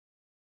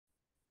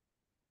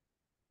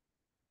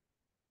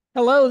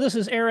Hello, this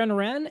is Aaron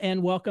Wren,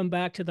 and welcome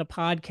back to the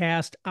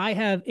podcast. I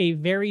have a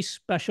very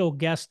special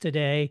guest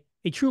today,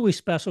 a truly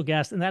special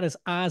guest, and that is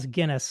Os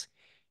Guinness.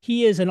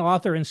 He is an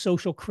author and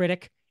social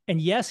critic,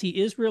 and yes, he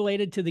is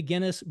related to the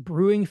Guinness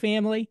brewing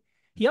family.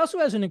 He also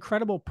has an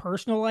incredible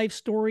personal life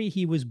story.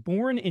 He was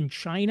born in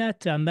China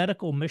to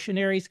medical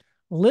missionaries,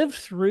 lived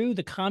through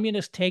the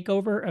communist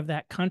takeover of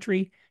that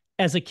country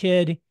as a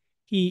kid.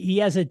 He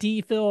has a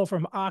DPhil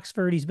from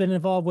Oxford. He's been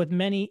involved with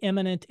many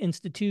eminent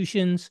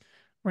institutions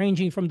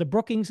ranging from the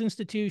Brookings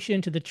Institution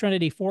to the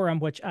Trinity Forum,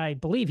 which I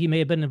believe he may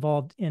have been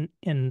involved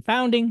in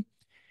founding.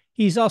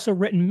 He's also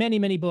written many,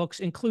 many books,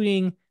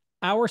 including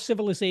Our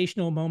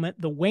Civilizational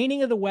Moment, The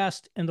Waning of the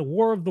West, and The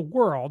War of the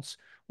Worlds,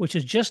 which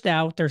is just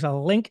out. There's a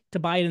link to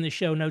buy it in the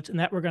show notes, and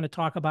that we're going to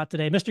talk about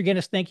today. Mr.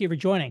 Guinness, thank you for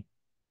joining.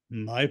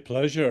 My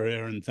pleasure,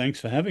 Aaron.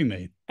 Thanks for having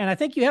me. And I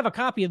think you have a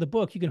copy of the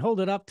book. You can hold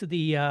it up to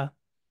the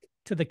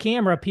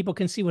camera. People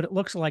can see what it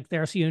looks like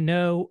there, so you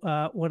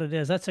know what it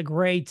is. That's a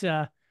great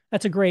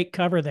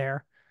cover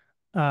there.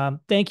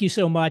 Thank you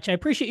so much. I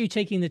appreciate you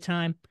taking the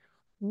time.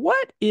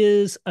 What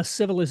is a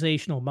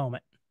civilizational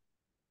moment?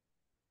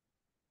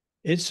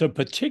 It's a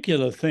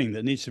particular thing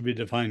that needs to be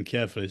defined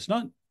carefully. It's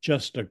not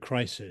just a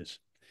crisis.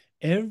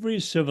 Every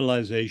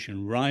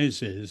civilization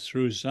rises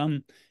through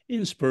some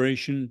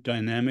inspiration,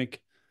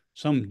 dynamic,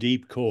 some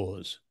deep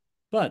cause.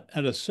 But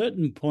at a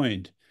certain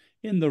point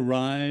in the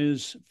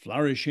rise,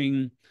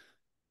 flourishing,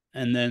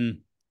 and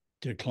then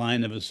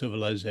decline of a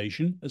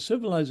civilization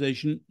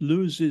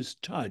loses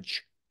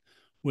touch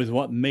with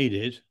what made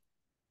it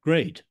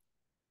great.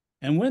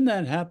 And when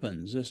that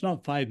happens, it's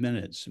not 5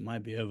 minutes, it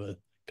might be over a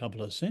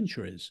couple of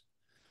centuries.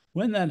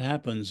 When that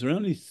happens, there are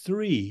only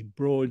three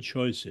broad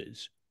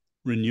choices: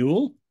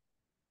 renewal,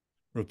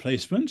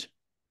 replacement,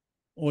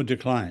 or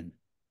decline.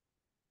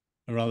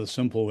 A rather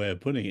simple way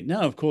of putting it.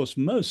 Now, of course,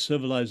 most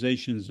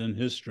civilizations in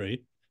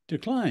history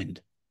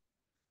declined.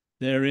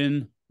 They're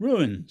in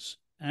ruins.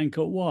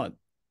 Angkor Wat,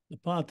 the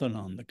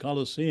Parthenon, the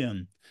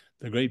Colosseum,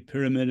 the Great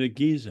Pyramid of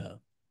Giza.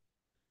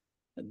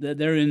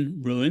 They're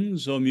in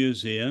ruins or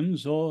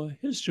museums or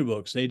history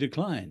books. They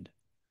declined.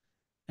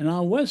 And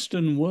our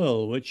Western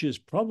world, which is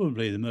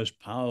probably the most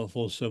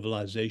powerful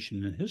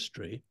civilization in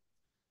history,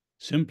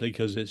 simply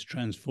because it's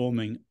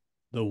transforming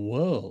the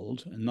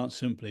world and not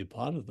simply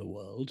part of the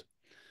world,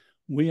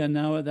 we are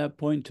now at that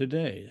point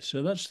today.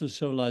 So that's the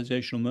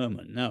civilizational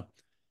moment. Now,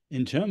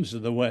 in terms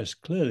of the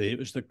West, clearly it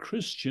was the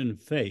Christian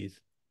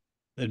faith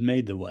that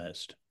made the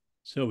West.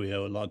 So we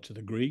owe a lot to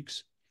the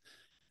Greeks,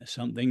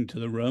 something to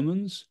the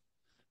Romans,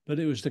 but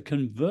it was the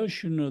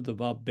conversion of the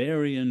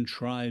barbarian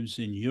tribes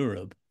in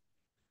Europe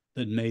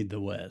that made the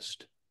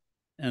West.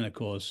 And of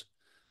course,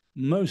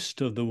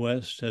 most of the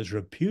West has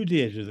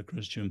repudiated the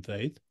Christian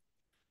faith,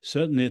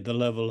 certainly at the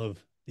level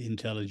of the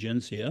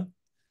intelligentsia,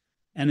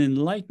 and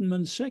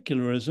Enlightenment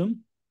secularism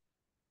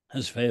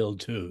has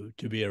failed to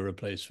be a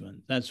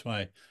replacement. That's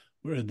why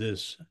we're at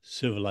this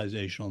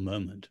civilizational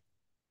moment.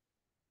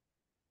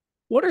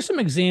 What are some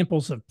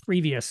examples of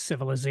previous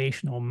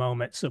civilizational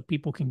moments so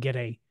people can get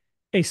a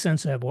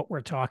sense of what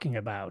we're talking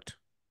about?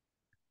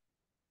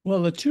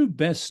 Well, the two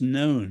best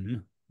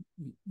known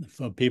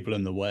for people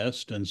in the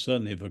West, and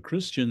certainly for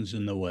Christians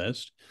in the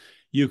West,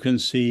 you can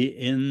see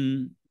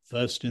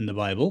first in the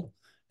Bible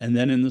and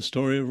then in the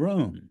story of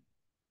Rome.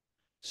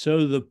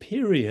 So the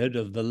period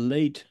of the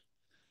late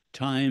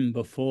time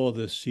before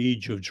the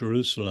siege of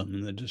Jerusalem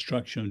and the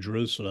destruction of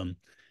Jerusalem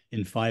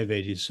in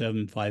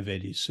 587,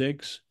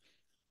 586,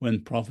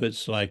 when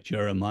prophets like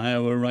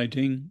Jeremiah were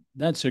writing,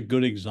 that's a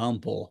good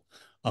example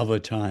of a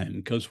time,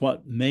 because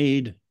what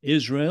made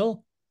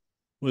Israel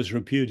was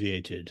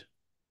repudiated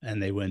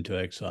and they went to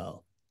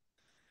exile.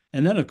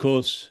 And then, of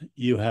course,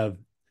 you have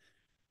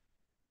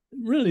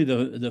really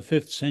the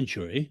 5th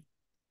century,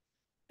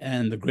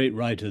 and the great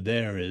writer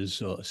there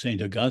is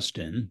St.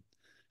 Augustine,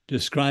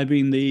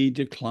 describing the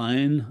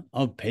decline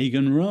of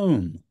pagan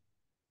Rome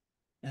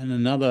and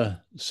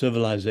another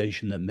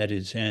civilization that met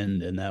its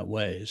end in that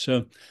way.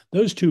 So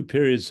those two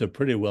periods are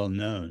pretty well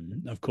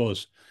known. Of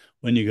course,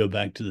 when you go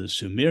back to the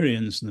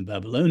Sumerians and the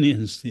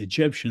Babylonians, the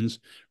Egyptians,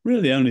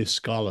 really only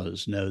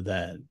scholars know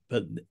that.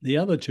 But the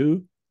other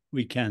two,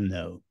 we can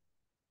know.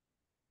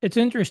 It's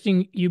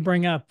interesting you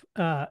bring up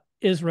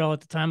Israel at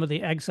the time of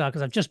the exile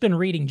because I've just been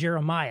reading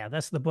Jeremiah.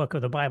 That's the book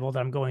of the Bible that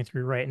I'm going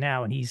through right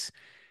now, and he's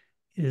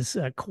is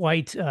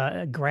quite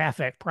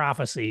graphic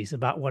prophecies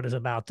about what is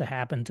about to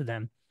happen to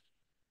them.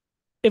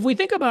 If we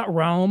think about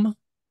Rome,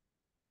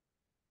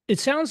 it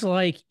sounds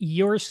like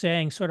you're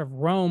saying sort of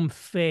Rome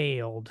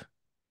failed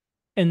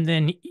and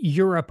then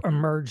Europe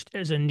emerged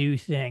as a new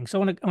thing. So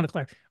I want to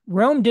clarify.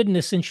 Rome didn't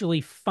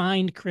essentially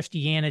find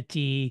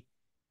Christianity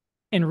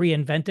and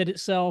reinvented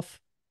itself.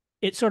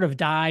 It sort of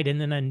died and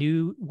then a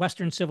new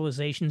Western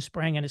civilization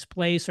sprang in its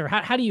place. Or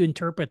how do you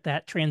interpret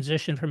that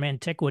transition from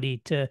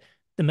antiquity to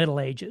the Middle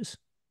Ages?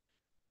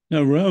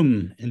 Now,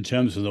 Rome, in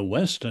terms of the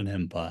Western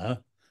Empire,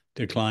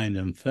 declined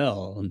and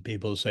fell, and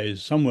people say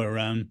somewhere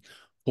around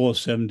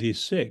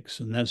 476,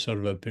 and that sort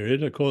of a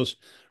period. Of course,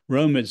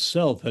 Rome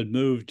itself had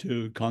moved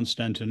to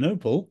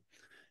Constantinople,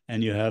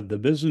 And you have the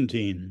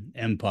Byzantine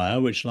Empire,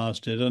 which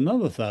lasted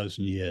another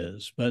 1,000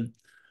 years. But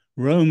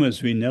Rome,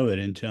 as we know it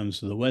in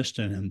terms of the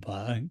Western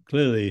Empire,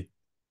 clearly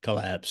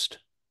collapsed.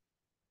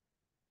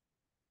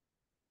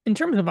 In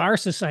terms of our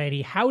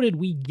society, how did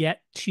we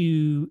get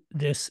to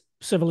this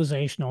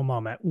civilizational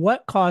moment?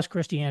 What caused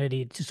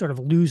Christianity to sort of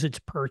lose its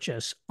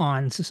purchase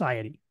on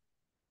society?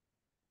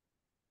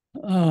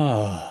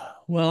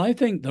 Well, I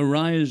think the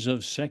rise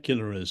of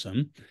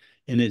secularism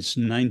in its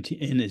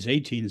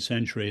 18th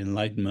century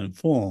Enlightenment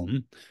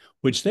form,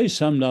 which they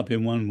summed up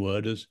in one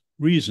word as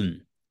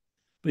reason.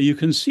 But you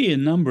can see a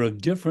number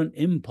of different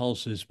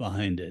impulses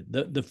behind it.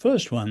 The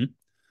first one,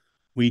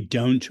 we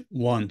don't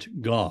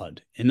want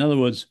God. In other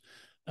words,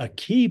 a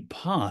key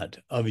part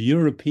of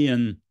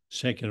European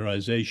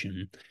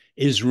secularization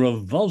is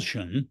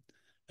revulsion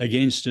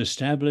against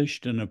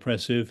established and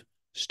oppressive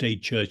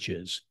state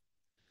churches.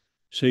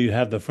 So you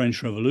have the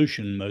French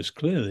Revolution most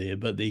clearly,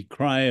 but the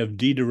cry of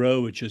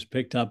Diderot, which is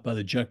picked up by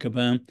the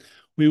Jacobins,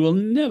 we will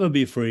never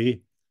be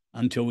free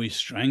until we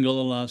strangle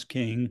the last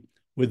king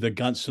with the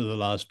guts of the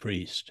last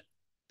priest.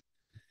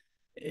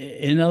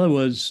 In other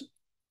words,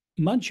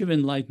 much of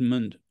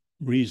Enlightenment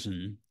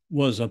reason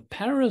was a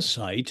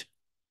parasite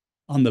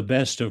on the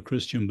best of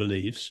Christian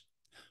beliefs,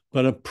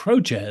 but a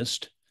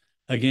protest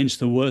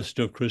against the worst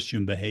of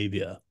Christian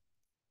behavior.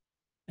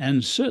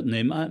 And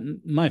certainly,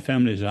 my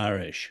family is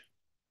Irish.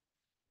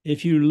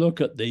 If you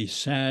look at the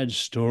sad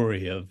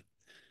story of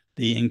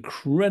the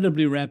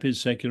incredibly rapid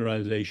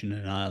secularization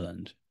in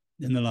Ireland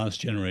in the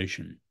last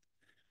generation,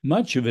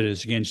 much of it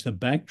is against the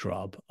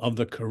backdrop of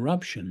the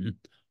corruption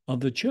of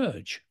the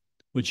church,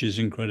 which is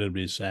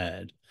incredibly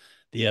sad.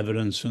 The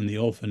evidence from the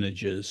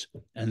orphanages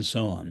and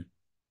so on.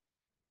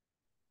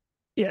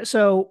 Yeah,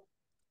 so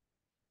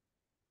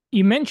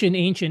you mentioned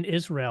ancient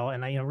Israel,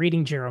 and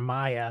reading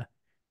Jeremiah,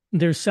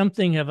 there's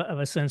something of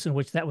a sense in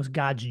which that was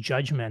God's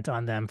judgment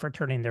on them for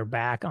turning their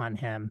back on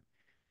him.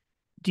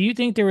 Do you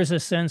think there was a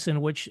sense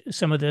in which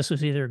some of this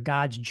was either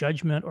God's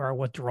judgment or a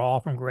withdrawal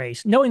from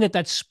grace? Knowing that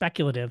that's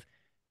speculative,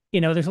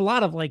 there's a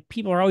lot of like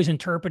people are always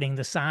interpreting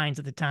the signs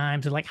of the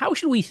times and like, how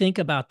should we think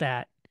about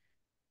that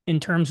in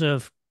terms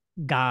of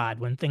God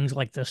when things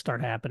like this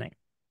start happening?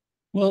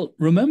 Well,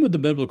 remember the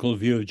biblical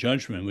view of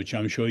judgment, which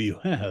I'm sure you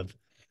have.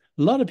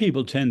 A lot of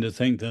people tend to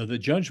think, though, that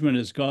judgment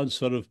is God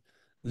sort of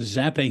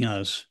zapping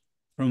us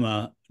from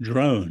a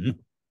drone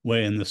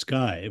way in the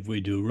sky if we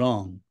do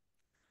wrong.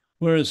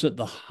 Whereas at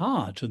the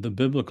heart of the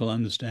biblical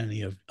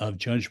understanding of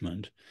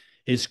judgment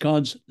is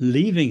God's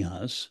leaving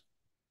us,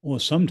 or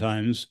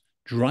sometimes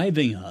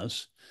driving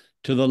us,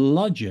 to the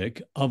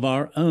logic of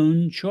our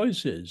own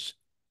choices.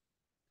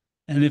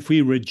 And if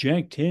we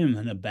reject him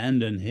and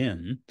abandon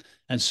him,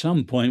 at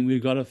some point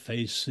we've got to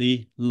face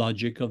the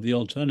logic of the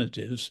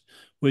alternatives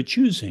we're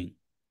choosing.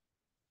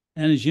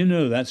 And as you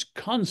know, that's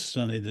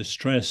constantly the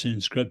stress in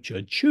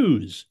Scripture.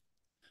 Choose.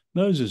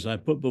 Moses, I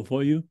put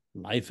before you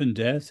life and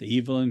death,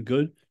 evil and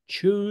good.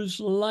 Choose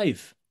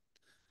life.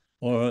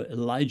 Or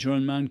Elijah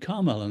on Mount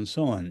Carmel and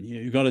so on.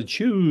 You've got to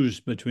choose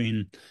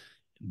between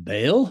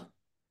Baal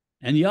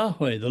and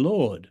Yahweh, the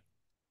Lord.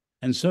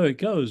 And so it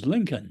goes.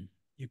 Lincoln,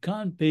 you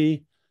can't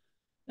be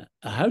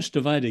a house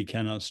divided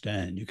cannot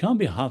stand. You can't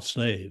be half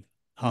slave,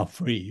 half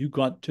free. You've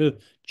got to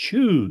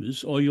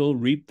choose or you'll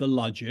reap the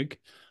logic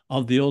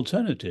of the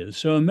alternative.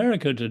 So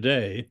America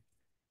today,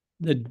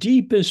 the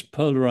deepest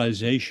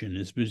polarization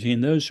is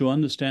between those who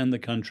understand the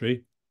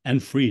country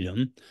and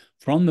freedom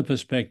from the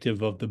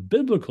perspective of the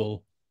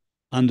biblical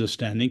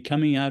understanding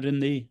coming out in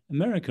the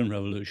American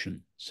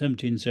Revolution,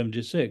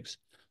 1776,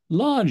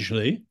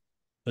 largely,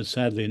 but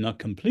sadly not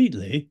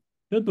completely,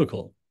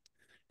 biblical.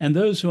 And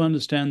those who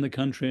understand the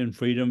country and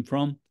freedom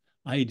from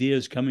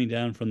ideas coming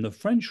down from the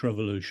French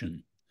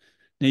Revolution.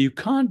 Now, you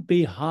can't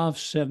be half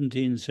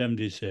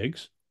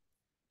 1776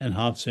 and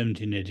half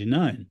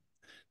 1789.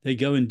 They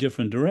go in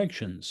different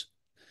directions.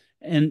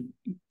 And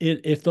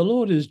if the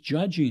Lord is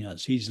judging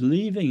us, he's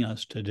leaving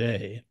us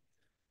today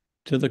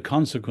to the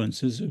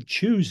consequences of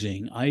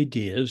choosing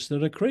ideas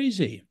that are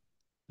crazy,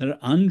 that are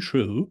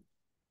untrue,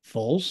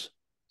 false,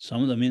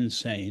 some of them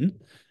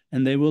insane,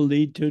 and they will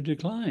lead to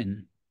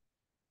decline.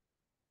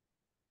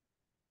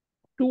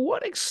 To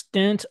what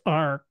extent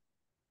are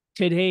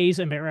today's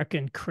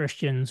American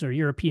Christians or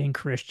European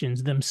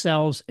Christians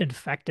themselves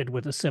infected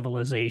with a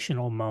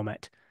civilizational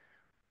moment?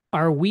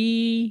 Are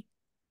we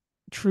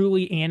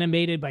truly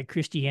animated by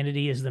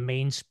Christianity as the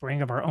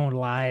mainspring of our own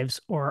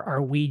lives, or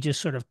are we just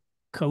sort of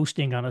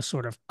coasting on a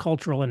sort of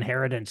cultural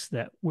inheritance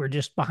that we're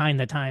just behind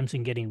the times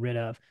and getting rid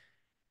of?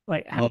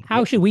 Like, Oh,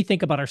 how should we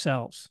think about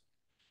ourselves?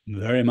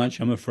 very much,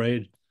 I'm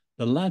afraid,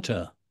 the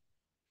latter.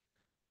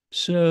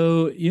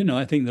 So,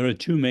 I think there are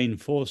two main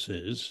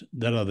forces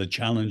that are the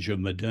challenge of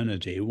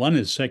modernity. One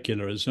is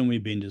secularism,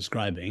 we've been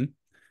describing.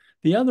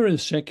 The other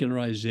is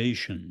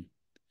secularization.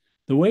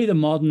 The way the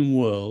modern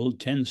world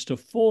tends to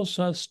force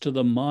us to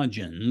the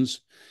margins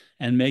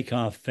and make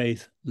our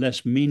faith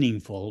less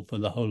meaningful for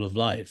the whole of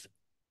life.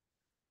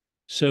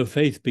 So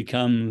faith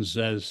becomes,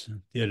 as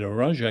Theodore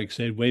Roszak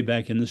said way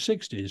back in the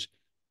 60s,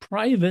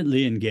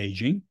 privately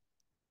engaging,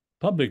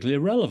 publicly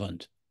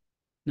irrelevant.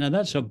 Now,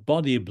 that's a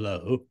body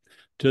blow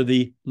to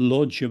the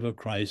lordship of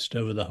Christ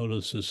over the whole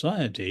of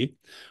society,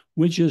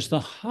 which is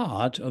the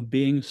heart of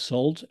being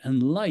salt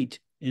and light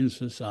in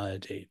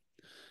society.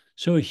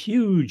 So a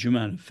huge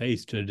amount of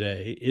faith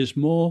today is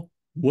more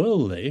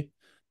worldly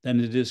than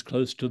it is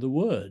close to the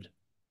word.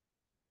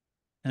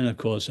 And of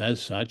course,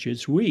 as such,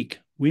 it's weak.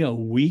 We are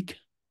weak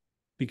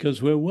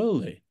because we're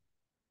worldly.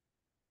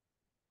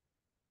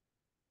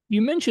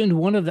 You mentioned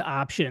one of the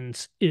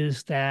options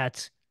is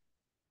that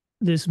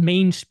this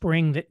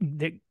mainspring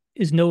that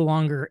is no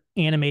longer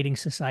animating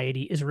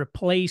society is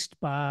replaced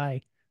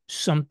by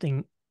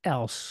something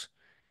else.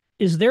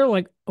 Is there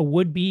like a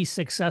would-be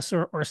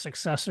successor or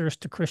successors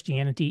to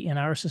Christianity in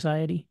our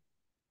society?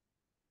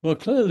 Well,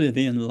 clearly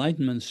the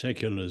Enlightenment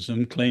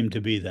secularism claimed to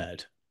be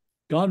that.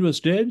 God was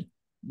dead,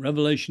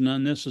 revelation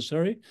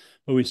unnecessary,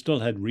 but we still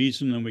had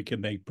reason and we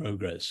could make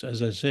progress.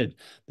 As I said,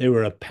 they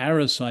were a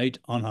parasite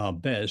on our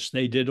best.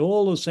 They did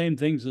all the same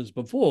things as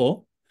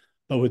before,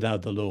 but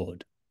without the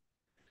Lord.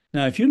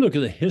 Now, if you look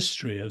at the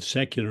history of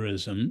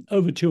secularism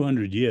over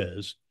 200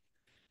 years,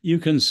 you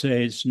can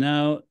say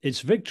its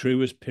victory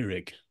was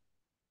Pyrrhic.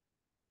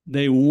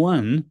 They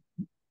won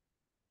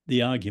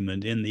the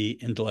argument in the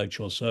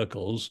intellectual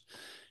circles,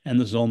 and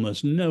there's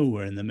almost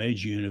nowhere in the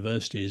major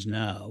universities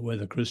now where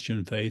the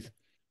Christian faith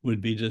would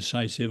be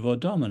decisive or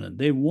dominant.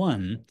 They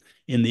won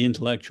in the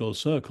intellectual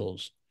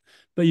circles.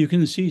 But you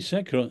can see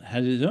secular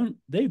has its own,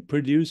 they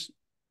produce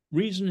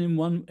reason in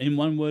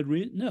one word,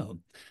 no.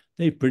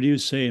 They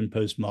produce, say, in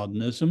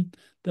postmodernism,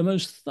 the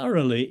most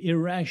thoroughly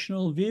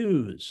irrational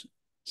views.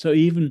 So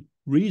even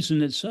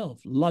reason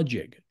itself,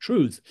 logic,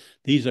 truth,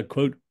 these are,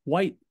 quote,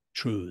 white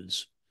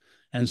truths,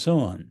 and so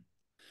on.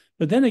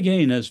 But then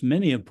again, as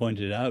many have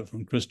pointed out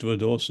from Christopher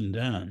Dawson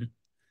down,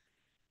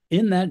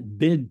 in that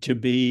bid to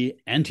be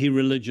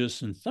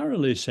anti-religious and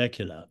thoroughly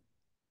secular,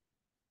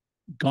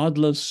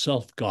 godless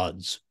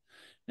self-gods,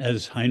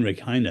 as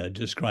Heinrich Heine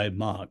described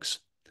Marx,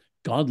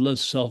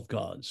 godless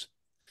self-gods,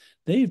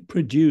 they've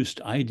produced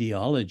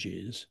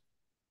ideologies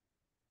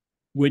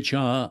which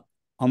are,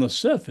 on the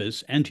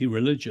surface,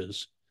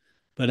 anti-religious,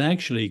 but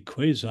actually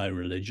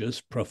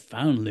quasi-religious,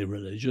 profoundly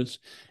religious,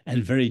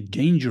 and very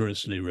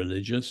dangerously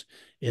religious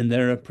in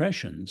their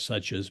oppression,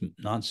 such as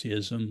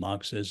Nazism,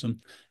 Marxism,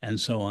 and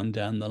so on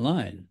down the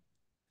line.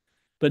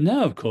 But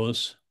now, of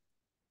course,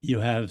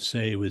 you have,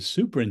 say, with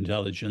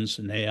superintelligence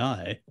and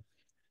AI,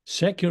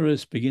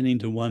 secularists beginning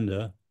to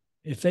wonder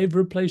if they've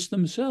replaced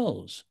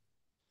themselves.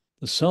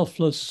 The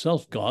selfless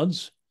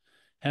self-gods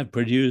have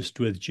produced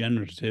with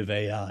generative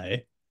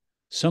AI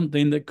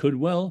something that could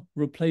well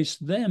replace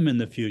them in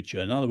the future.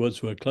 In other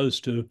words, we're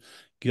close to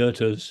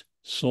Goethe's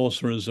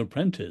Sorcerer's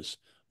Apprentice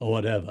or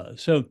whatever.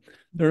 So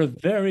there are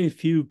very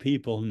few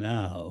people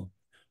now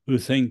who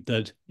think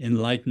that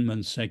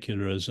Enlightenment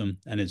secularism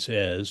and its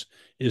heirs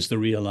is the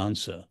real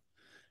answer.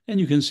 And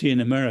you can see in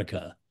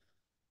America,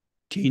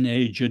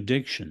 teenage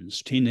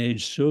addictions,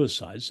 teenage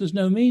suicides, there's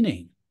no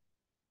meaning.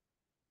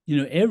 You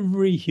know,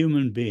 every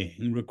human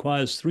being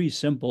requires three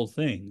simple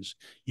things.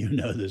 You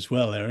know this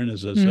well, Aaron,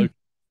 as a social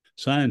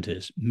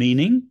scientist: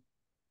 meaning,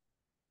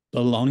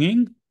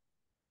 belonging,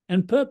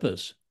 and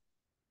purpose.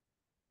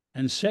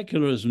 And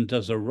secularism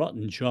does a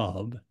rotten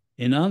job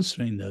in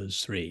answering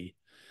those three,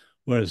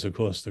 whereas, of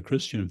course, the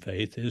Christian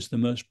faith is the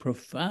most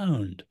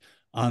profound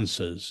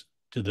answers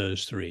to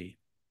those three.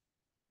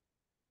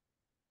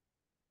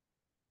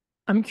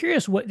 I'm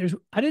curious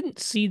I didn't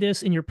see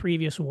this in your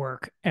previous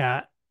work.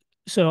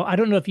 So I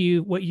don't know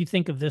what you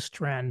think of this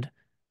trend,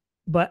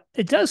 but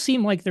it does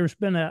seem like there's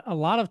been a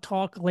lot of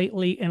talk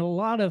lately and a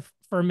lot of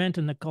ferment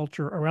in the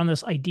culture around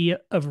this idea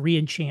of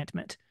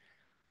reenchantment.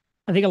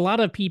 I think a lot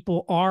of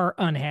people are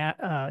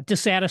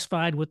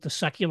dissatisfied with the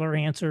secular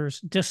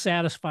answers,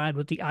 dissatisfied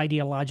with the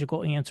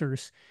ideological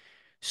answers.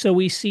 So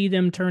we see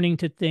them turning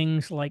to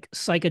things like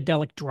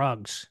psychedelic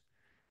drugs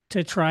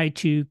to try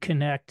to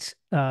connect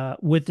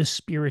with the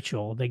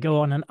spiritual. They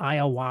go on an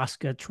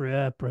ayahuasca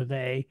trip or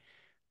they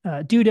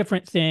do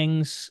different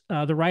things.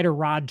 The writer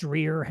Rod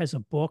Dreher has a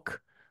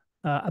book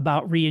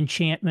about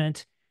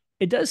reenchantment.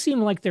 It does seem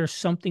like there's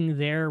something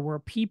there where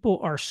people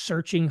are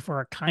searching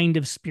for a kind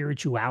of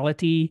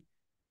spirituality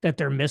that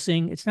they're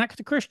missing. It's not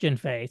the Christian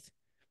faith.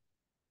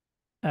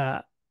 Uh,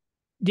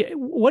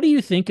 what do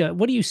you think?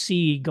 What do you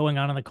see going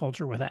on in the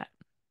culture with that?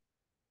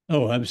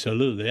 Oh,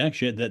 absolutely.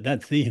 Actually,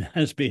 that theme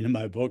has been in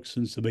my book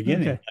since the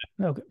beginning. Okay.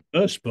 Okay.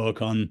 First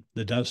book on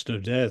the dust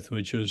of death,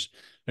 which was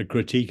a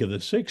critique of the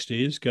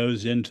 60s,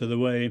 goes into the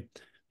way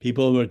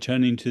people were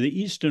turning to the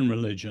Eastern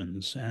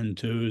religions and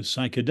to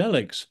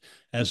psychedelics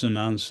as an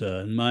answer.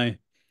 And my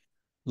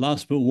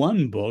last but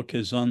one book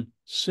is on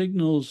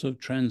signals of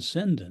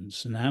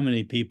transcendence and how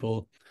many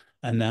people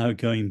are now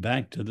going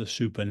back to the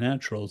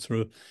supernatural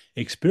through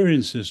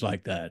experiences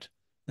like that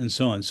and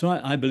so on. So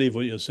I believe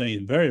what you're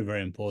saying is very,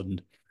 very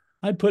important.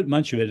 I put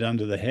much of it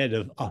under the head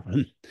of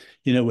often,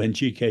 when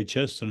G.K.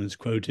 Chesterton is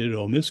quoted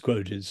or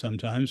misquoted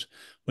sometimes,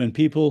 when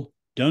people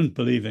don't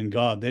believe in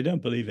God, they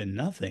don't believe in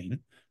nothing,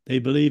 they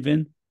believe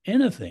in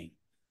anything.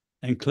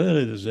 And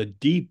clearly there's a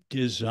deep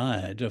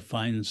desire to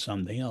find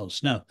something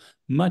else. Now,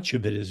 much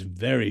of it is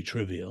very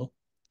trivial,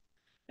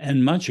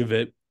 and much of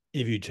it,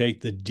 if you take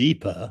the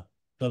deeper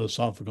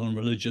philosophical and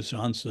religious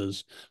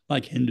answers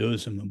like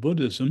Hinduism and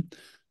Buddhism,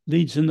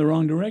 leads in the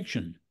wrong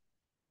direction.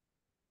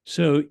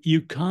 So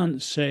you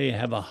can't say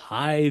have a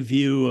high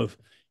view of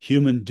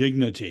human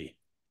dignity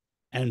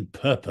and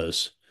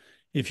purpose.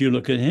 If you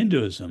look at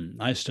Hinduism,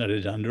 I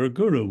studied under a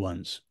guru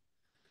once.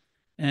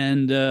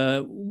 And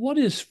what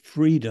is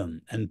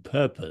freedom and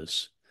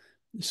purpose,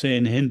 say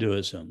in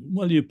Hinduism?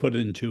 Well, you put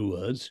it in two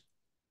words,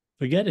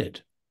 forget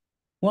it.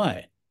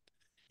 Why?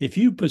 If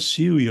you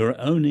pursue your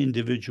own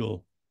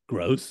individual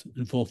growth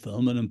and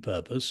fulfillment and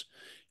purpose,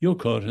 you're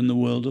caught in the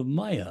world of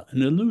Maya,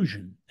 an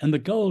illusion. And the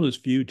goal is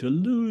for you to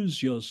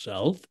lose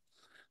yourself.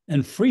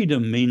 And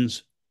freedom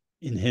means,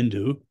 in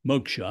Hindu,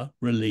 moksha,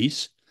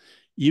 release.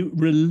 You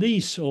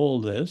release all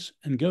this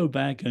and go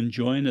back and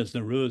join as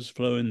the rivers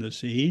flow in the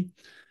sea.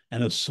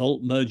 And as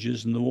salt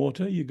merges in the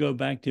water, you go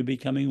back to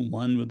becoming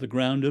one with the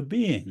ground of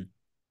being,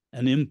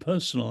 an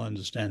impersonal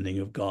understanding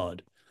of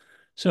God.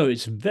 So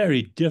it's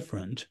very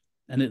different,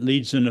 and it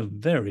leads in a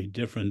very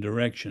different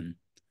direction.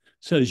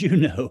 So as you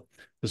know,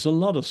 there's a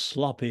lot of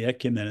sloppy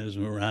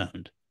ecumenism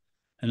around.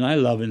 And I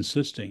love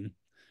insisting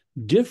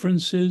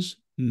differences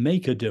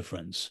make a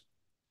difference.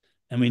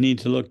 And we need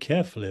to look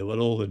carefully at what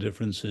all the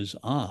differences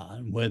are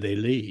and where they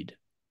lead.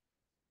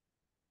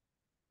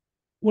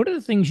 One of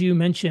the things you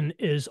mentioned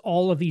is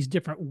all of these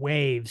different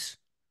waves,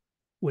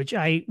 which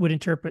I would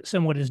interpret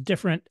somewhat as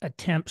different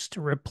attempts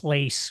to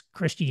replace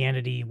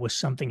Christianity with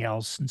something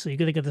else. And so you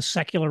could think of the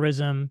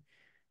secularism,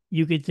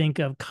 you could think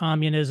of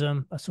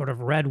communism, a sort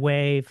of red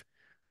wave.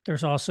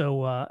 There's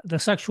also the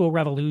sexual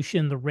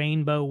revolution, the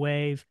rainbow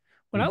wave.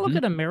 When I look Mm-hmm.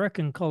 at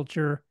American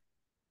culture,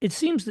 it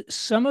seems that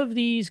some of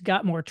these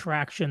got more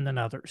traction than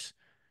others.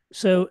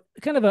 So,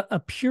 kind of a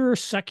pure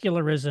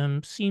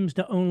secularism seems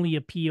to only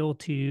appeal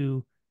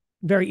to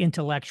very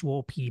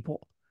intellectual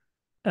people.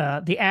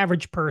 The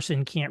average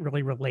person can't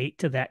really relate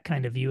to that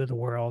kind of view of the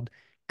world.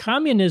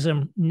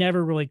 Communism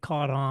never really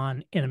caught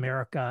on in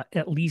America,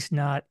 at least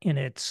not in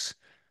its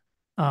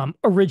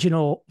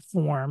original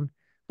form.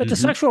 But the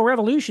Mm-hmm. sexual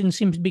revolution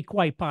seems to be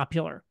quite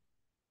popular.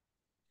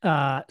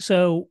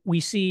 So we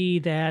see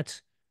that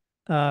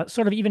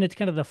sort of even at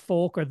kind of the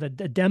folk or the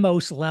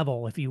demos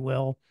level, if you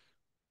will,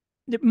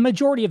 the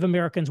majority of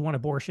Americans want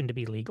abortion to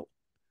be legal,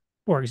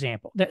 for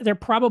example. They're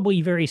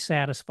probably very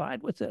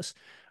satisfied with this.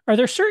 Are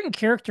there certain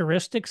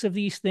characteristics of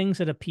these things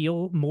that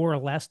appeal more or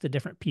less to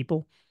different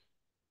people?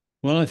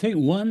 Well, I think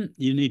one,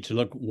 you need to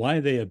look why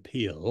they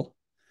appeal,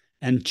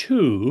 and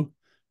two,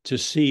 to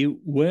see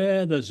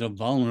where there's a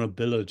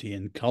vulnerability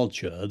in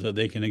culture that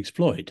they can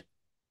exploit.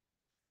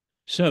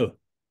 So,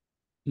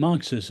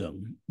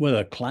 Marxism,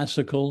 whether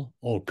classical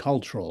or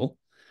cultural,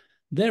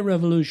 their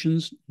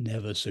revolutions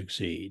never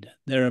succeed,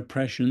 their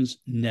oppressions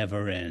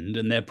never end,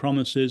 and their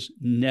promises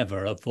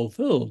never are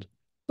fulfilled.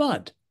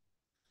 But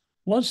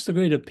what's the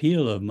great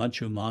appeal of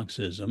much of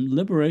Marxism?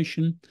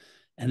 Liberation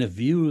and a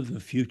view of the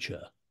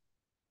future.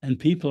 And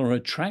people are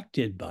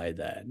attracted by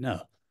that.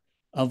 Now,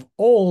 of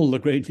all the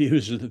great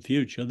views of the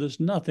future, there's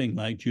nothing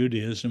like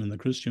Judaism and the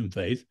Christian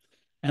faith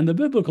and the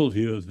biblical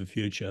view of the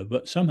future,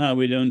 but somehow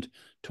we don't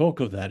talk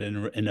of that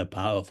in a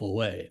powerful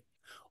way.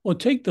 Or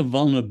take the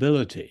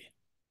vulnerability.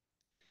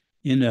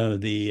 You know,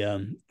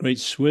 the great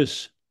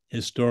Swiss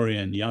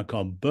historian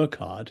Jakob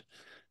Burckhardt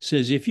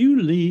says if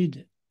you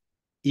lead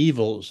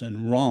evils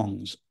and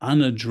wrongs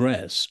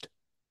unaddressed,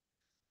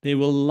 they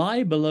will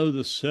lie below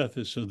the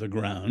surface of the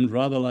ground,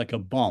 rather like a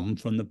bomb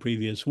from the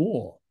previous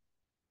war.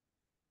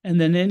 And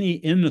then any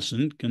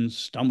innocent can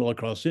stumble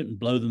across it and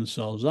blow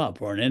themselves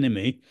up, or an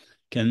enemy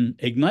can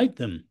ignite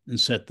them and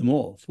set them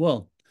off.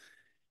 Well,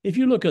 if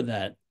you look at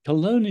that,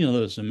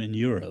 colonialism in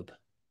Europe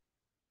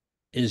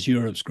is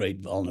Europe's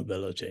great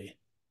vulnerability.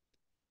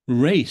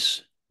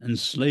 Race and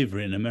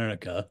slavery in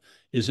America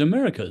is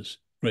America's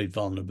great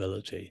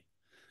vulnerability.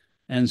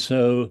 And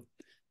so,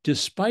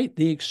 despite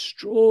the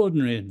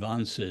extraordinary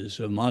advances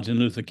of Martin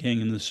Luther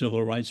King and the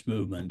civil rights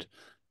movement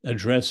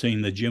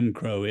addressing the Jim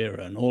Crow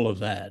era and all of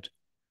that,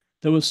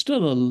 there was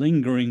still a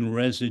lingering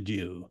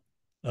residue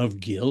of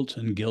guilt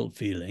and guilt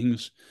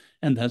feelings.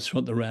 And that's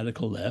what the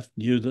radical left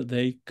knew that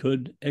they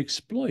could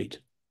exploit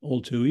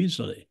all too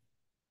easily.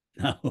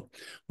 Now,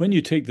 when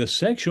you take the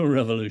sexual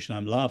revolution,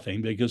 I'm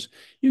laughing because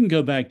you can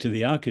go back to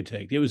the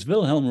architect. It was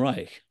Wilhelm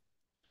Reich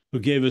who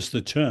gave us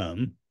the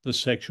term, the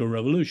sexual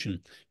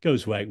revolution. It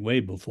goes back way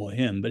before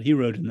him, but he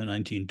wrote in the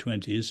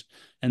 1920s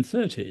and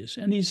 30s.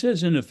 And he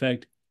says, in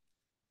effect,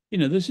 you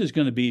know, this is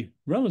going to be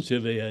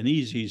relatively an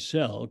easy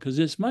sell because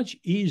it's much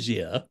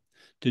easier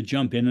to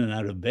jump in and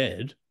out of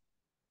bed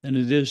than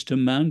it is to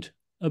mount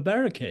a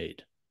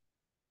barricade.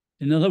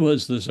 In other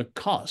words, there's a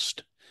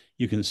cost.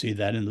 You can see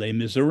that in Les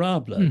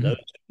Miserables, Mm-hmm. those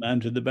who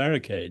mounted the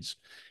barricades.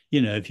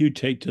 You know, if you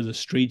take to the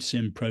streets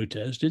in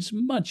protest, it's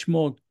much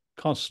more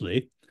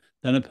costly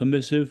than a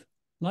permissive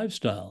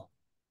lifestyle.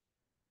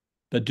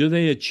 But do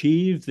they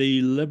achieve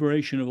the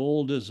liberation of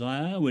all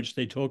desire, which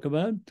they talk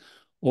about?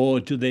 Or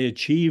do they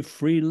achieve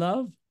free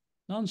love?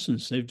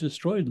 Nonsense. They've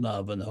destroyed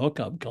love and the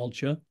hookup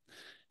culture,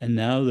 and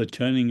now they're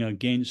turning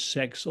against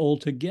sex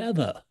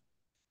altogether.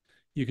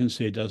 You can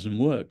see it doesn't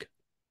work.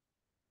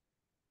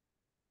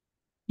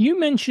 You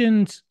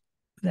mentioned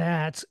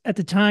that at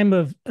the time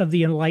of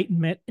the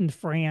Enlightenment in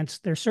France,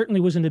 there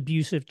certainly was an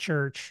abusive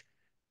church.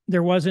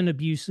 There was an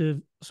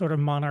abusive sort of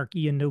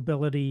monarchy and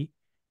nobility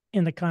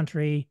in the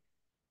country.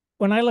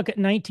 When I look at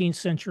 19th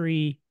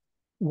century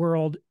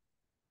world,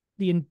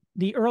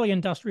 the early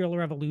industrial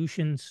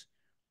revolutions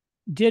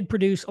did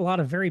produce a lot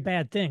of very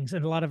bad things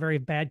and a lot of very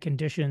bad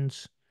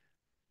conditions.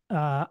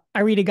 I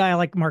read a guy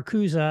like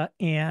Marcuse,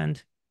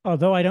 and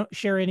although I don't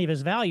share any of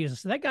his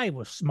values, that guy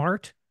was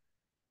smart.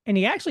 And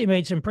he actually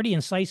made some pretty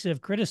incisive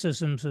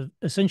criticisms of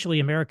essentially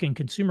American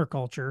consumer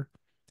culture.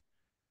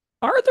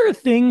 Are there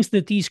things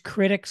that these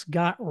critics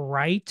got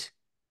right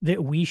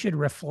that we should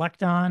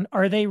reflect on?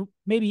 Are they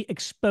maybe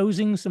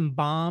exposing some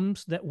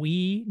bombs that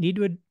we need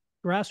to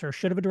address or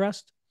should have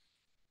addressed?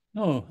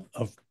 Oh,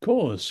 of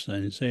course.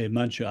 And say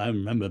much. I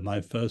remember my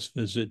first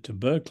visit to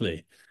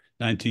Berkeley,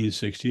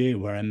 1968,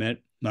 where I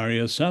met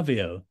Mario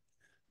Savio,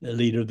 the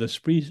leader of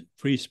the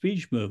free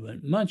speech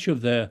movement. Much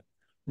of their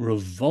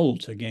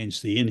revolt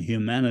against the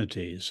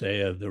inhumanity,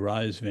 say, of the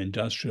rise of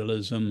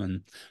industrialism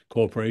and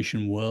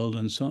corporation world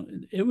and so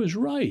on, it was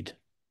right.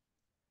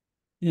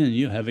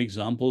 You have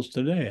examples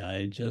today.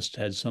 I just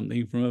had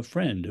something from a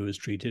friend who was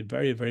treated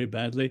very, very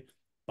badly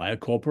by a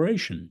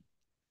corporation.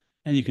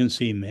 And you can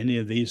see many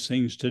of these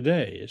things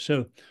today.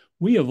 So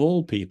we, of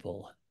all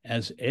people,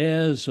 as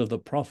heirs of the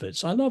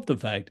prophets, I love the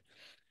fact,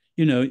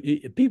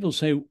 people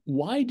say,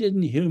 why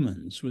didn't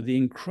humans, with the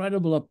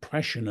incredible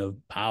oppression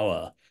of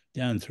power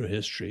down through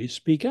history,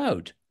 speak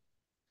out?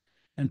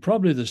 And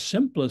probably the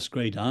simplest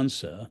great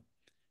answer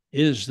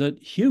is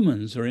that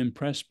humans are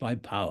impressed by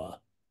power.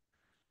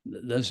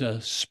 There's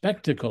a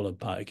spectacle of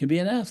power. It can be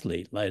an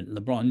athlete like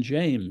LeBron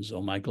James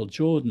or Michael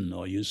Jordan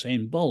or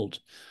Usain Bolt,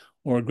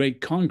 or a great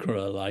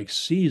conqueror like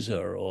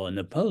Caesar or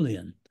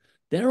Napoleon.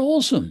 They're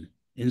awesome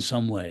in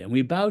some way, and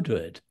we bow to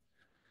it.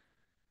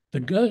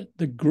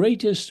 The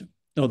greatest,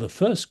 or the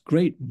first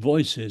great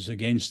voices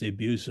against the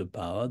abuse of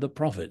power, the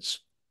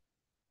prophets.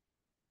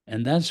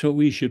 And that's what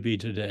we should be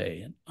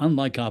today.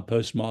 Unlike our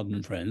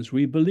postmodern friends,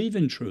 we believe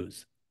in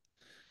truth.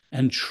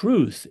 And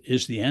truth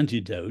is the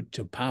antidote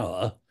to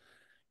power,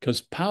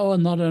 because power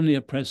not only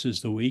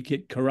oppresses the weak,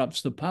 it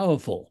corrupts the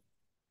powerful.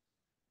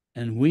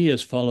 And we,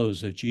 as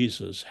followers of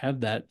Jesus, have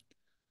that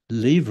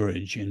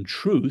leverage in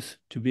truth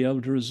to be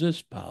able to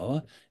resist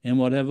power in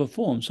whatever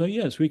form. So,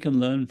 yes, we can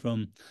learn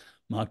from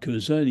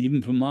Marcuse and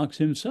even from Marx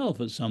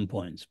himself at some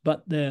points,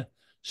 but their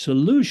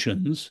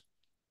solutions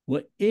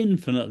were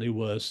infinitely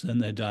worse than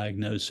their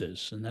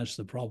diagnosis. And that's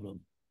the problem.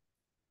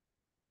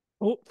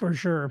 Oh, for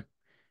sure.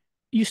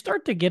 You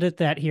start to get at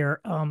that here,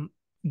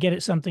 get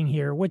at something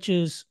here, which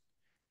is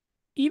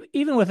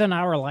even within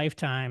our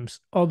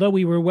lifetimes, although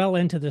we were well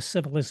into the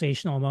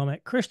civilizational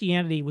moment,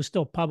 Christianity was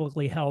still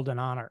publicly held in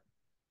honor.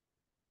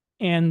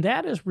 And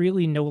that is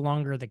really no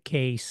longer the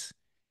case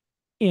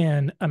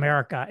in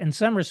America. In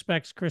some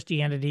respects,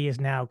 Christianity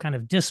is now kind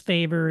of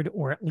disfavored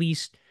or at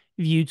least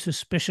viewed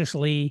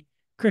suspiciously.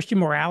 Christian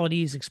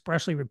morality is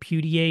expressly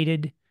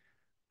repudiated.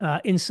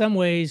 In some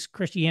ways,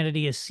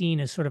 Christianity is seen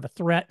as sort of a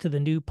threat to the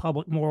new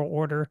public moral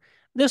order.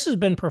 This has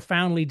been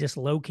profoundly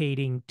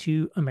dislocating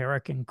to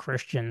American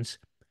Christians.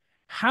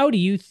 How do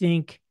you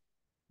think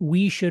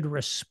we should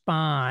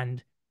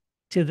respond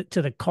to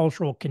the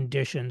cultural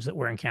conditions that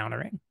we're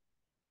encountering?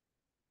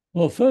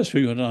 Well, first,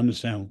 we've got to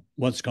understand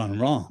what's gone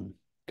wrong,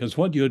 because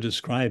what you're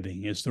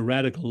describing is the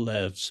radical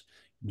left's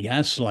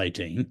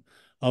gaslighting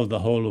of the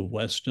whole of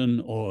Western,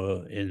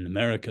 or in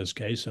America's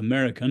case,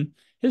 American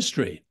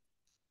history.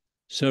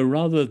 So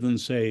rather than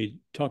say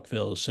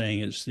Tocqueville saying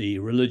it's the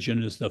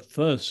religion is the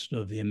first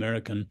of the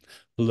American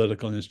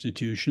political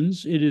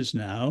institutions, it is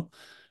now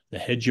the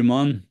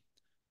hegemon,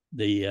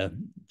 the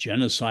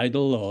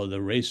genocidal or the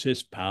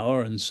racist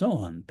power, and so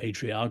on,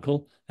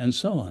 patriarchal, and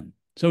so on.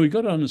 So we've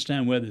got to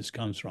understand where this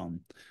comes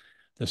from.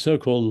 The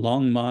so-called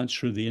long march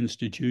through the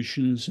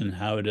institutions and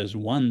how it has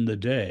won the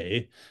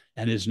day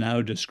and is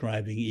now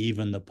describing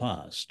even the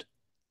past.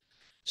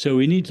 So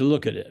we need to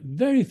look at it.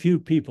 Very few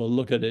people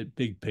look at it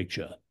big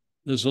picture.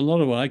 There's a lot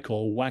of what I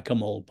call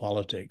whack-a-mole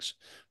politics.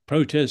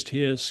 Protest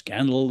here,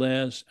 scandal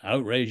there,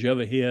 outrage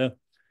over here.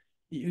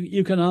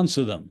 You can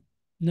answer them.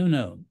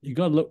 No. You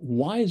got to look,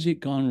 why has it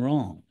gone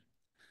wrong?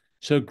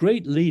 So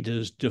great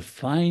leaders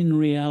define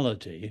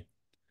reality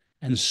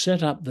and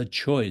set up the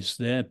choice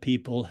their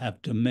people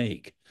have to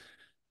make,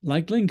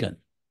 like Lincoln,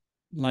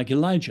 like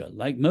Elijah,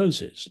 like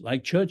Moses,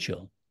 like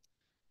Churchill.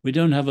 We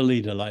don't have a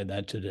leader like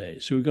that today.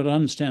 So we've got to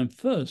understand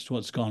first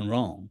what's gone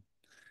wrong.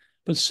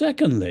 But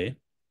secondly,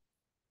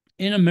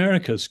 in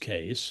America's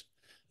case,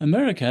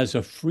 America has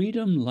a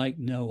freedom like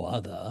no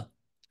other,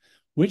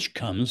 which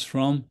comes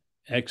from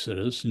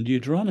Exodus and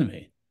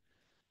Deuteronomy.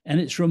 And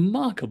it's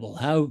remarkable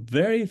how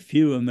very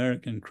few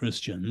American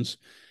Christians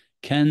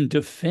can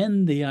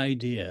defend the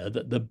idea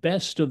that the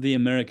best of the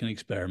American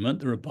experiment,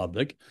 the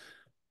Republic,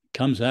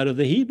 comes out of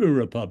the Hebrew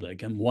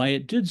Republic and why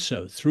it did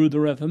so through the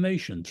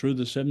Reformation, through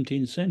the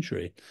 17th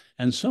century,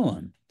 and so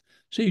on.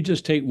 So you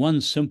just take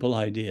one simple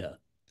idea.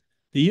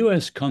 The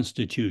US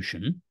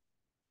Constitution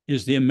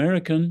is the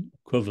American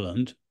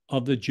equivalent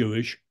of the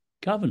Jewish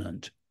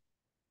covenant.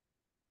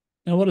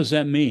 Now, what does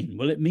that mean?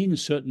 Well, it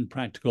means certain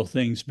practical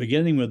things,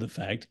 beginning with the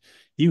fact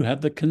you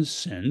have the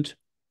consent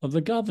of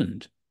the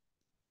governed.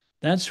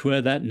 That's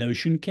where that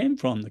notion came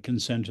from, the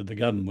consent of the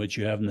governed, which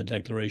you have in the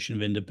Declaration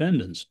of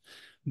Independence.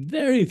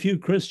 Very few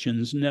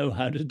Christians know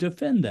how to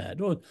defend that.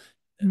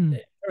 And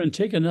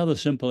take another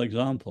simple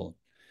example.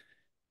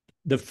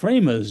 The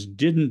framers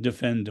didn't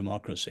defend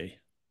democracy.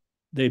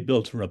 They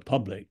built a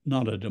republic,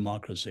 not a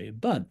democracy.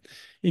 But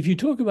if you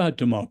talk about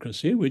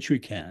democracy, which we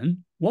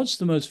can, what's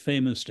the most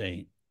famous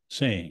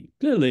saying?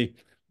 Clearly,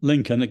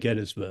 Lincoln at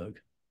Gettysburg,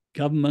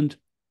 government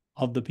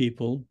of the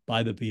people,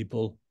 by the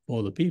people,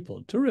 for the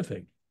people.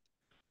 Terrific.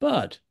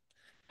 But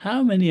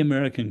how many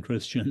American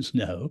Christians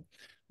know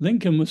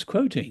Lincoln was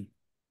quoting?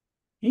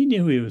 He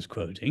knew he was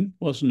quoting,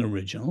 wasn't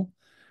original.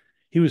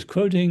 He was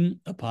quoting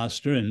a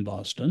pastor in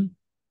Boston.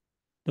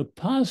 The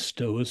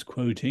pastor was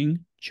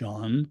quoting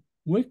John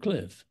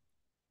Wycliffe,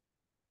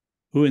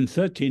 who in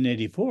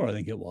 1384, I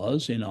think it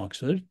was, in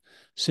Oxford,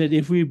 said,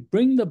 if we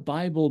bring the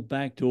Bible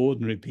back to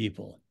ordinary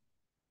people,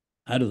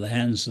 out of the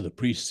hands of the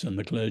priests and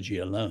the clergy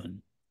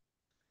alone,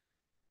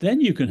 then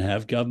you can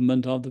have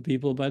government of the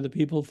people, by the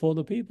people, for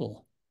the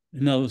people.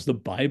 In other words, the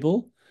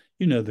Bible,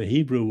 the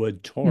Hebrew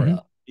word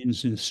Torah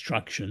means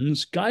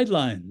instructions,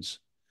 guidelines.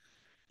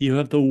 You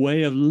have the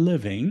way of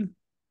living,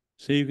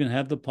 so you can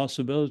have the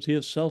possibility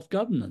of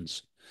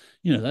self-governance.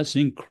 That's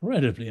an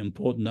incredibly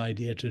important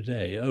idea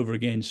today over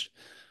against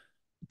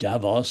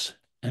Davos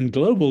and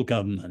global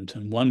government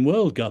and one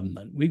world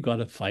government. We've got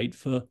to fight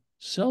for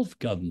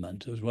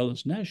self-government as well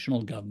as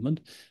national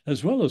government,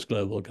 as well as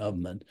global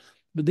government.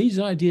 But these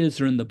ideas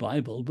are in the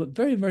Bible, but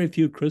very, very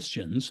few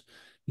Christians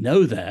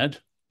know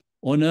that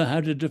or know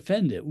how to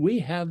defend it.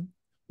 We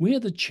are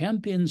the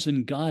champions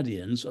and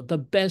guardians of the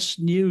best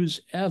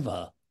news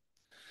ever.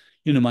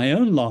 My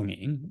own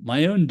longing,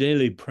 my own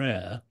daily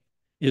prayer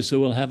is that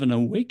we'll have an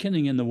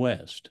awakening in the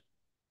West,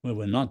 where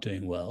we're not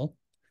doing well,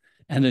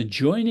 and a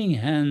joining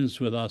hands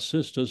with our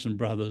sisters and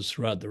brothers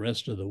throughout the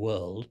rest of the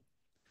world,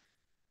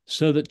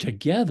 so that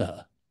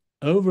together,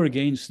 over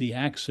against the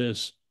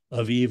axis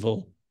of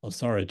evil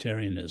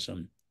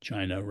authoritarianism,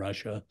 China,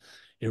 Russia,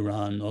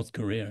 Iran, North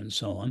Korea, and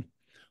so on,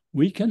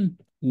 we can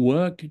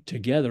work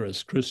together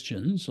as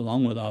Christians,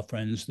 along with our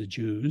friends, the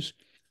Jews,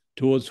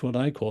 towards what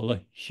I call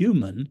a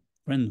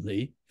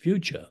human-friendly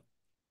future.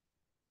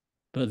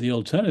 But the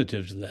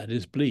alternative to that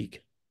is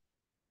bleak.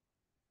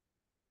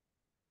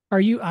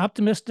 Are you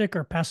optimistic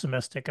or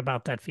pessimistic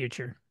about that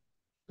future?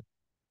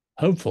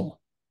 Hopeful.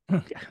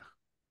 Okay.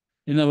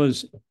 In other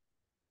words,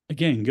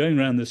 again, going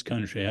around this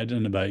country, I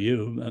don't know about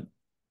you, but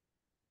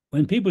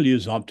when people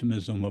use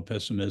optimism or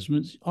pessimism,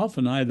 it's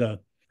often either a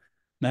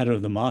matter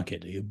of the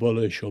market, are you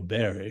bullish or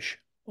bearish,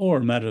 or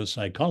a matter of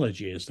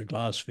psychology, is the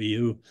glass for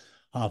you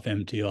half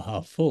empty or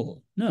half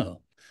full?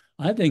 No.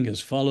 I think as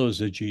followers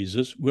of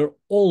Jesus, we're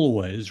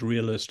always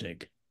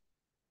realistic.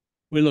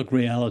 We look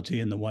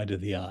reality in the white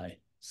of the eye.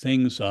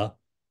 Things are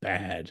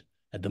bad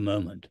at the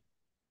moment.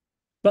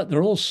 But there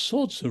are all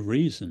sorts of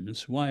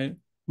reasons why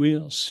we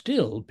are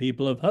still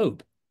people of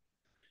hope.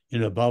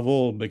 Above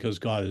all, because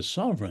God is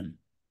sovereign.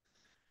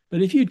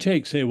 But if you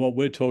take, say, what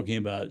we're talking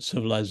about,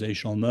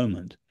 civilizational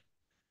moment,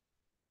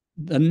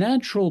 the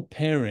natural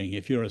pairing,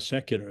 if you're a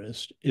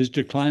secularist, is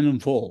decline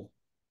and fall.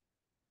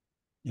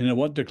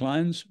 What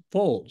declines?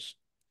 Falls.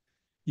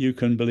 You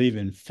can believe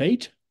in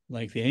fate,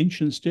 like the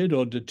ancients did,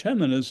 or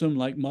determinism,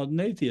 like modern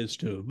atheists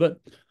do. But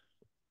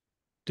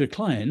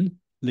decline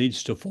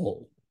leads to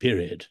fall,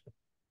 period.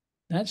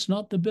 That's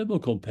not the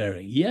biblical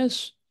pairing.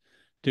 Yes,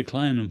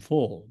 decline and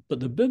fall,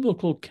 but the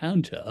biblical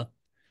counter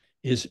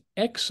is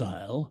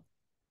exile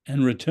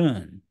and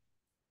return.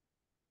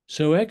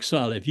 So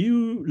exile, if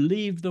you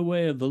leave the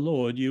way of the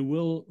Lord, you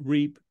will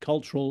reap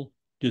cultural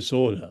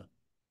disorder.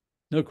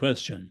 No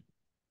question.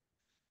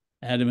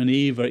 Adam and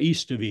Eve are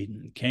east of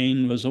Eden.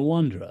 Cain was a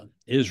wanderer.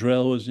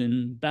 Israel was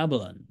in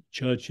Babylon.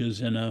 Church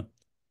is in a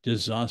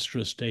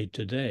disastrous state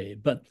today.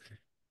 But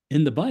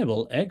in the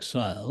Bible,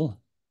 exile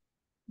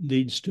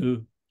leads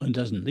to, and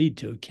doesn't lead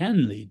to,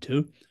 can lead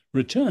to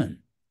return.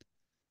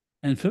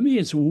 And for me,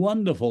 it's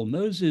wonderful.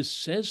 Moses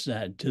says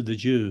that to the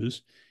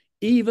Jews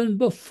even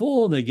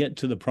before they get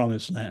to the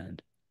promised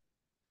land.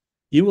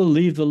 You will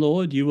leave the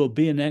Lord, you will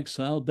be in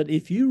exile, but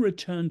if you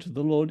return to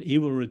the Lord, he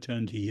will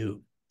return to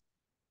you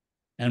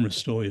and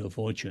restore your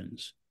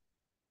fortunes.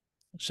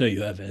 So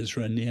you have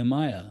Ezra and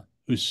Nehemiah,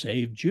 who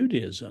saved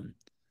Judaism.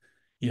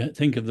 You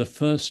think of the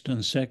first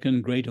and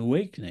second Great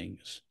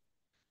Awakenings,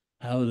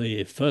 how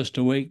the first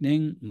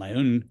awakening, my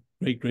own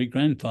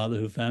great-great-grandfather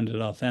who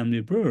founded our family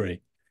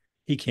brewery,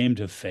 he came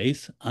to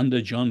faith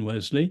under John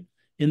Wesley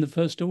in the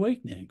First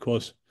Awakening. Of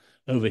course,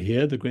 over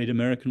here, the Great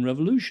American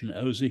Revolution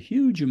owes a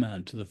huge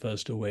amount to the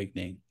First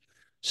Awakening.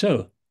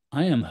 So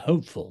I am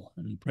hopeful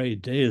and pray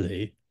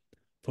daily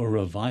for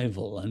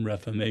revival and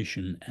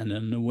reformation and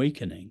an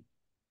awakening?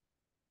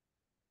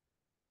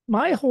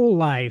 My whole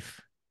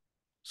life,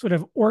 sort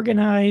of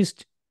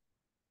organized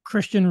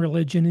Christian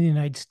religion in the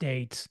United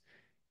States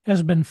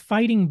has been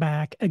fighting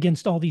back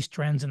against all these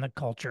trends in the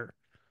culture.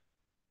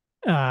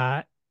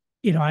 Uh,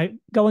 I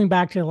going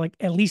back to like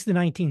at least the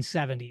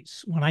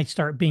 1970s when I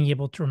start being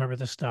able to remember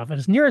this stuff. And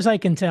as near as I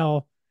can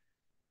tell,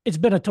 it's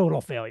been a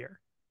total failure,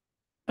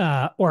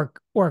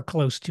 or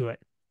close to it.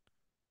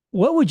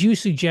 What would you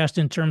suggest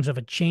in terms of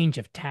a change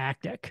of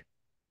tactic,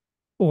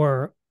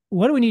 or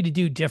what do we need to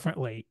do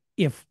differently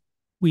if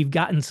we've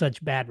gotten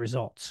such bad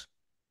results?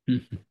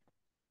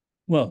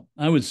 Well,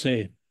 I would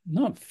say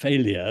not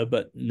failure,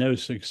 but no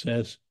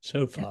success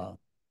so far.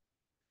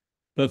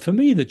 But for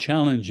me, the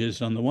challenge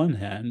is, on the one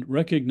hand,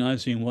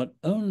 recognizing what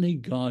only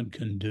God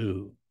can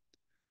do.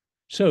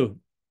 So,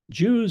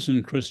 Jews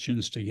and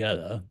Christians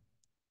together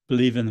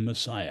believe in the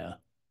Messiah.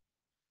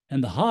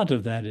 And the heart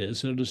of that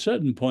is, at a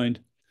certain point,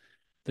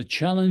 the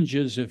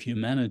challenges of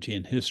humanity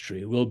in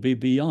history will be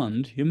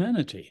beyond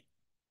humanity.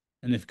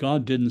 And if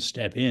God didn't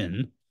step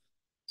in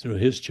through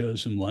his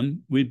chosen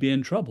one, we'd be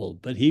in trouble.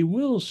 But he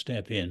will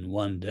step in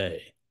one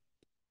day.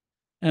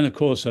 And of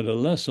course, at a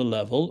lesser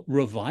level,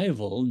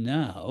 revival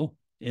now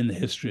in the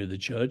history of the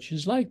church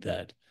is like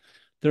that.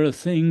 There are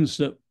things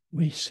that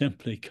we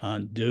simply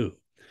can't do.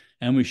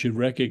 And we should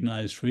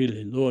recognize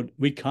freely, Lord,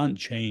 we can't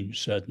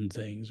change certain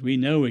things. We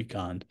know we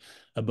can't,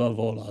 above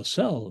all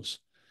ourselves.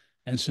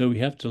 And so we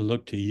have to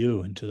look to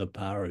you and to the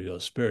power of your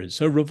spirit.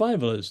 So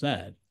revival is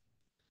that.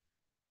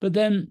 But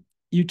then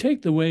you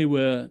take the way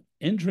we're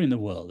entering the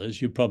world,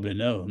 as you probably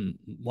know,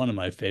 one of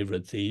my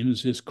favorite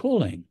themes is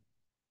calling.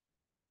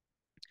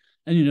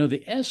 And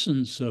the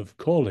essence of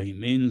calling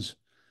means,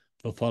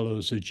 for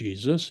followers of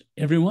Jesus,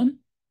 everyone,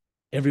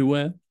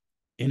 everywhere,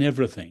 in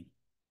everything.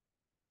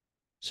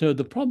 So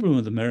the problem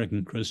with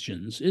American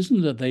Christians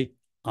isn't that they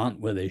aren't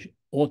where they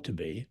ought to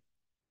be.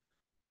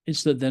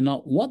 It's that they're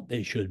not what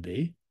they should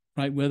be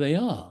right where they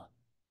are.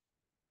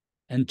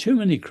 And too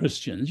many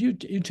Christians, you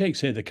take,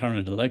 say, the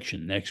current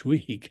election next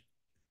week,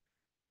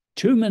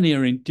 too many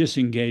are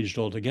disengaged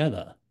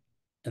altogether.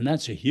 And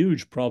that's a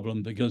huge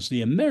problem because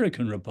the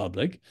American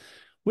Republic,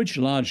 which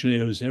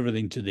largely owes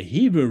everything to the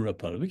Hebrew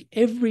Republic,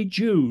 every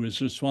Jew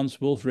is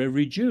responsible for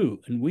every Jew.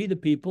 And we, the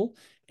people,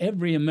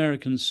 every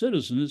American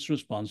citizen is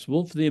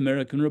responsible for the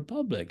American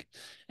Republic.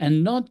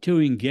 And not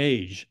to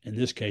engage, in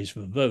this case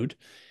for vote,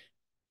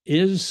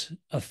 is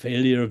a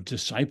failure of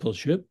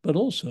discipleship, but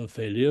also a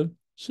failure of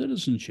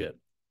citizenship.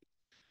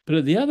 But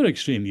at the other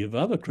extreme, you have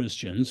other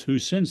Christians who,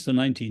 since the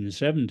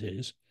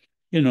 1970s,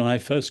 I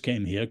first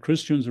came here,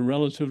 Christians are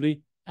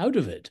relatively out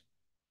of it.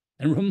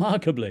 And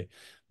remarkably,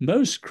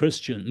 most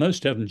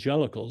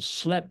evangelicals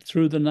slept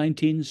through the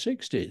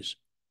 1960s.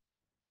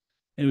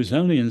 It was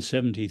only in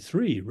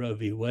 73, Roe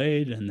v.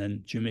 Wade, and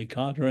then Jimmy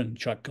Carter and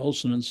Chuck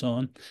Colson and so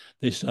on,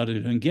 they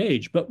started to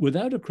engage. But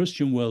without a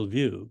Christian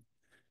worldview,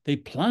 they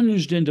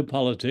plunged into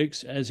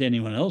politics as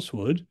anyone else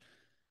would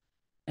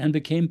and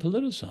became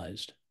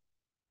politicized.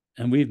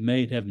 And we've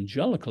made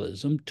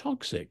evangelicalism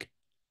toxic,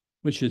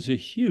 which is a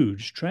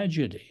huge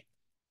tragedy.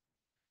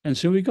 And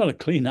so we've got to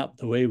clean up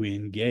the way we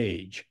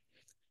engage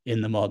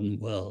in the modern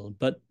world.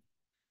 But,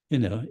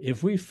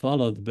 if we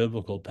follow the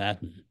biblical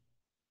pattern,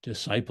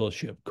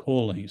 discipleship,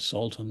 calling,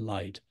 salt and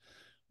light,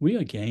 we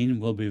again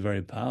will be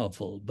very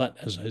powerful. But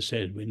as I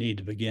said, we need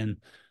to begin.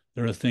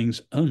 There are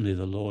things only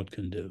the Lord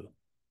can do.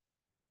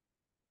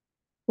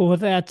 Well,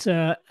 with that,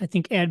 I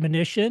think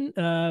admonition,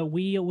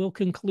 we will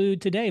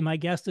conclude today. My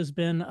guest has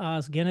been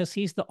Os Guinness.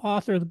 He's the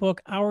author of the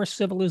book, Our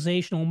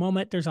Civilizational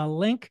Moment. There's a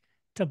link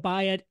to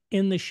buy it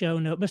in the show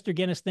note. Mr.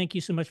 Guinness, thank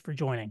you so much for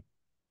joining.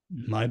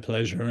 My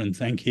pleasure, and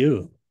thank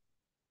you.